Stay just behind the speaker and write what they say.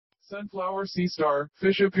Sunflower seastar,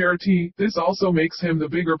 fissiparity. This also makes him the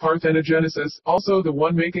bigger parthenogenesis, also the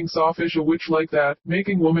one making sawfish a witch like that,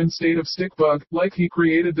 making woman state of stick bug, like he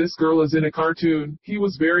created this girl as in a cartoon. He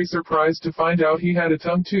was very surprised to find out he had a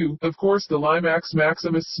tongue too, of course the limax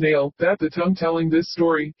maximus snail, that the tongue telling this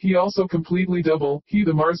story. He also completely double, he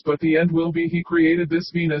the Mars but the end will be he created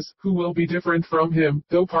this Venus, who will be different from him,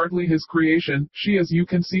 though partly his creation. She as you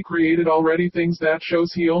can see created already things that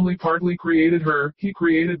shows he only partly created her. He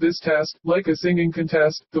created this test, like a singing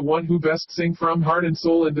contest, the one who best sing from heart and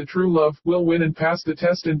soul and the true love, will win and pass the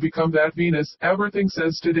test and become that Venus. Avrithin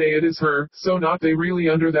says today it is her, so not they really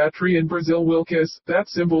under that tree in Brazil will kiss,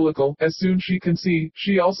 that's symbolical. As soon she can see,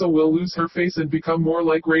 she also will lose her face and become more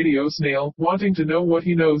like radiosnail, wanting to know what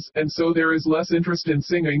he knows, and so there is less interest in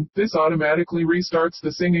singing. This automatically restarts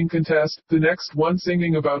the singing contest, the next one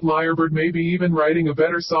singing about lyrebird, maybe even writing a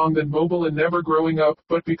better song than mobile and never growing up,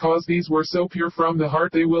 but because these were so pure from the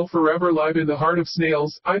heart they will forever live in the heart of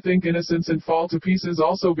snails. I think innocence and fall to pieces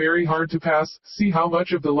also very hard to pass. See how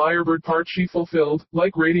much of the lyrebird part she fulfilled,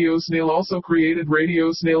 like radiosnail also created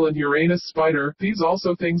radiosnail and Uranus spider. These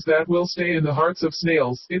also things that will stay in the hearts of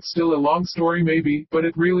snails. It's still a long story maybe, but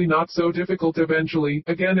it really not so difficult eventually.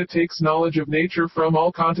 Again it takes knowledge of nature from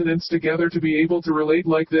all continents together to be able to relate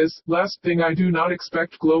like this. Last thing, I do not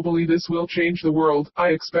expect globally this will change the world. I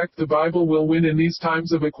expect the Bible will win in these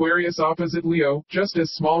times of Aquarius opposite Leo, just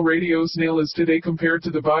as small radiosnail is today compared to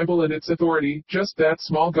the Bible and its authority, just that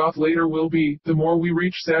small goth later will be, the more we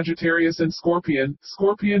reach Sagittarius and Scorpion.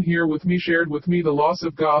 Scorpion here with me shared with me the loss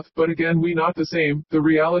of goth, but again we not the same. The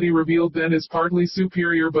reality revealed then is partly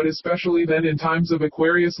superior, but especially then in times of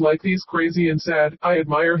Aquarius like these crazy and sad. I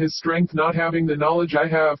admire his strength not having the knowledge I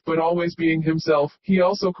have, but always being himself. He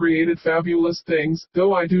also created fabulous things,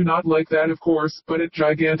 though I do not like that of course, but it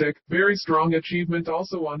gigantic, very strong achievement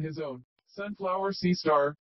also on his own. Sunflower seastar.